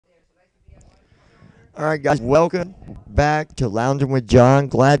All right, guys, welcome back to Lounging with John.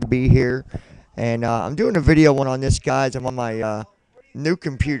 Glad to be here. And I'm doing a video one on this, guys. I'm on my new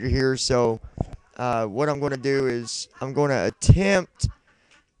computer here. So, what I'm going to do is I'm going to attempt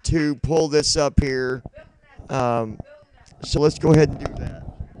to pull this up here. Um, so, let's go ahead and do that.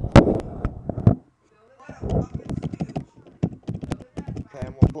 Okay,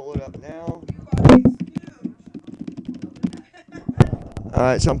 I'm going to pull it up now. All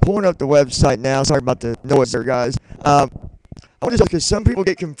right, so I'm pulling up the website now. Sorry about the noise there, guys. I want to because some people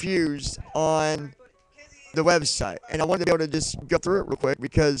get confused on the website, and I wanted to be able to just go through it real quick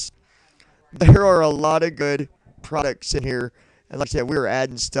because there are a lot of good products in here, and like I said, we're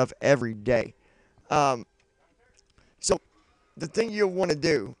adding stuff every day. Um, so the thing you'll want to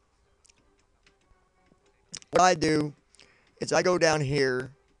do, what I do, is I go down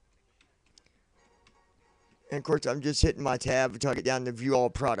here, and of course I'm just hitting my tab until I get down to view all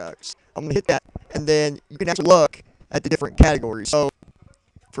products. I'm gonna hit that, and then you can actually look at the different categories. So,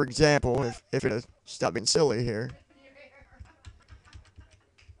 for example, if it'll stop being silly here.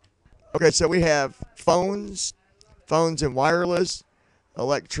 Okay, so we have phones, phones and wireless,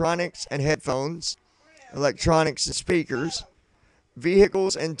 electronics and headphones, electronics and speakers,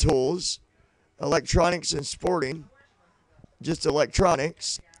 vehicles and tools, electronics and sporting, just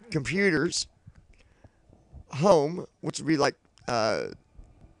electronics, computers, home, which would be like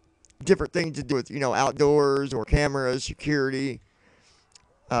different things to do with, outdoors or cameras, security.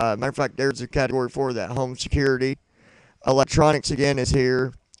 Matter of fact, there's a category for that, home security. Electronics again is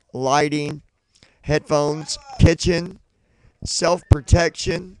here, lighting, headphones, kitchen,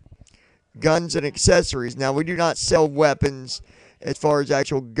 self-protection, guns and accessories. Now, we do not sell weapons as far as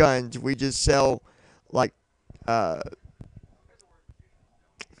actual guns. We just sell, like, uh,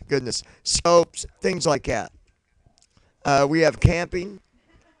 scopes, things like that. We have camping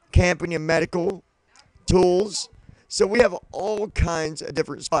and medical, tools. So we have all kinds of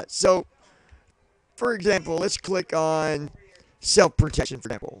different spots. So, for example, let's click on self-protection, for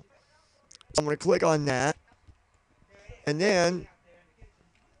example. So I'm going to click on that. And then,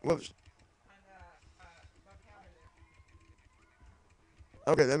 whoops.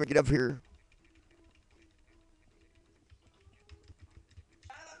 Okay, let me get up here.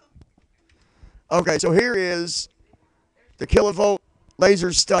 Okay, so here is the kilovolt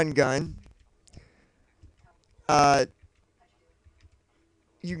laser stun gun. Uh,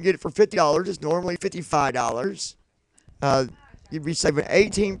 you can get it for $50. It's normally $55. Uh, you'd be saving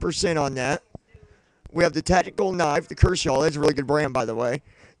 18% on that. We have the tactical knife, the Kershaw. That's a really good brand, by the way.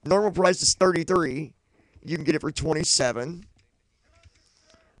 Normal price is $33. You can get it for $27.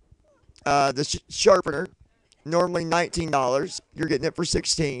 The sharpener, normally $19. You're getting it for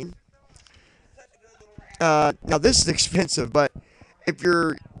 $16. Now this is expensive, but if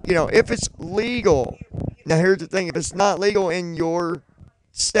if it's legal, now here's the thing: if it's not legal in your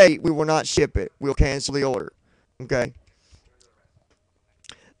state, we will not ship it. We'll cancel the order. Okay.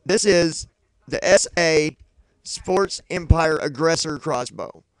 This is the SA Sports Empire Aggressor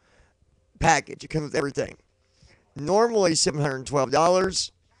Crossbow package. It comes with everything. Normally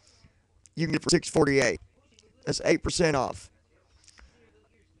 $712. You can get it for $648. That's 8% off.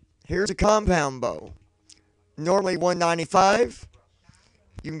 Here's a compound bow. Normally $195.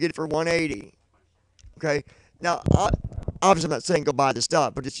 You can get it for $180. Okay. Now, obviously, I'm not saying go buy the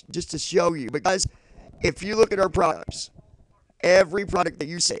stuff, but it's just to show you. But guys, if you look at our products, every product that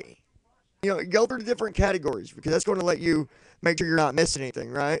you see, go through the different categories because that's going to let you make sure you're not missing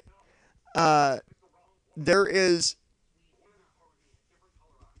anything, right? There is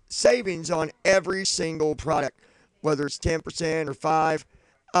savings on every single product, whether it's 10% or 5.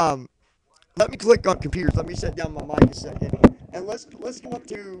 Let me click on computers. Let me set down my mic a second, and let's go up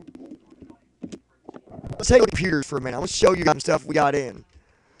to let's take computers for a minute. I'm gonna show you some stuff we got in.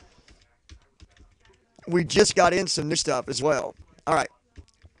 We just got in some new stuff as well. All right.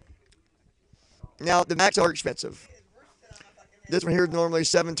 Now the Macs are expensive. This one here is normally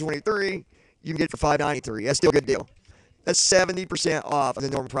 $723. You can get it for $593. That's still a good deal. That's 70% off of the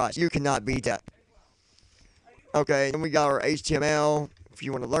normal price. You cannot beat that. Okay, then we got our HTML if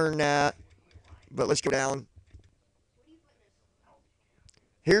you want to learn that. But let's go down.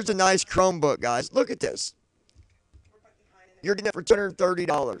 Here's a nice Chromebook, guys. Look at this. You're getting it for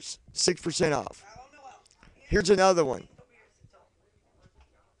 $230, 6% off. Here's another one.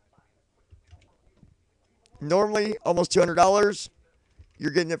 Normally almost $200.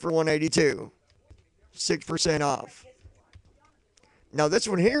 You're getting it for $182, 6% off. Now this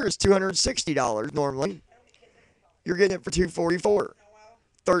one here is $260 normally. You're getting it for $244,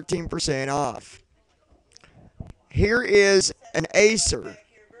 13% off. Here is an Acer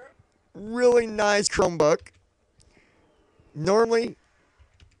really nice Chromebook. Normally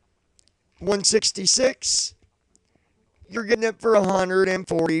 166, you're getting it for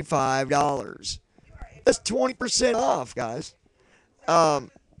 $145. That's 20% off, guys.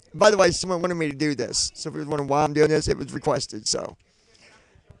 By the way, someone wanted me to do this. So if you're wondering why I'm doing this, it was requested. So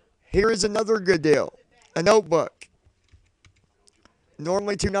here is another good deal. A notebook.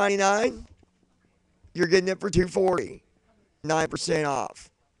 Normally $299, you're getting it for $240. 9% off.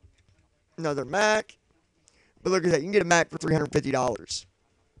 Another Mac. But look at that. You can get a Mac for $350.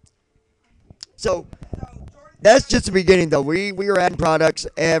 So that's just the beginning, though. We are adding products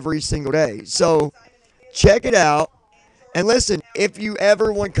every single day. So check it out. And listen, if you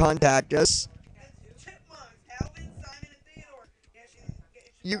ever want to contact us,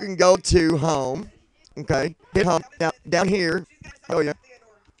 you can go to home. Okay. Hit home. Now, down here. Oh, yeah.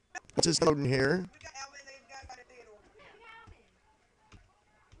 It's just loading here.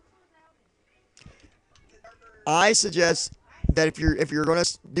 I suggest that if you're going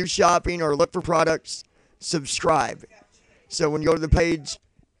to do shopping or look for products, subscribe. So when you go to the page,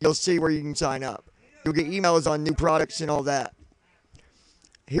 you'll see where you can sign up. You'll get emails on new products and all that.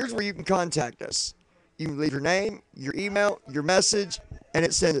 Here's where you can contact us. You can leave your name, your email, your message, and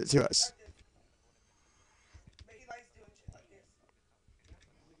it sends it to us.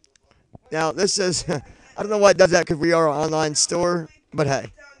 Now, this says, I don't know why it does that because we are an online store, but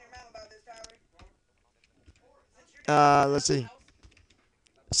hey. Let's see.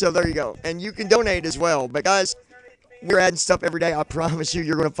 So there you go. And you can donate as well. But guys, we're adding stuff every day. I promise you,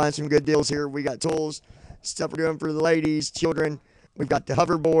 you're going to find some good deals here. We got tools, stuff we're doing for the ladies, children. We've got the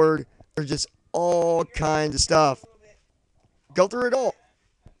hoverboard. There's just all kinds of stuff. Go through it all.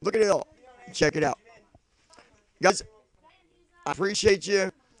 Look at it all. Check it out. Guys, I appreciate you.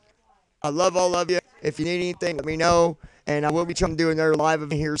 I love all of you. If you need anything, let me know. And I will be trying to do another live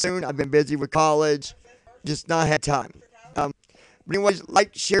event here soon. I've been busy with college. Just not had time. But anyways,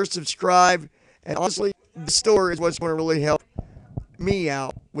 like, share, subscribe. And honestly, the store is what's going to really help me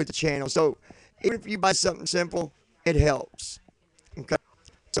out with the channel. So even if you buy something simple, it helps. Okay?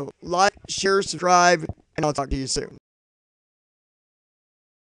 So like, share, subscribe, and I'll talk to you soon.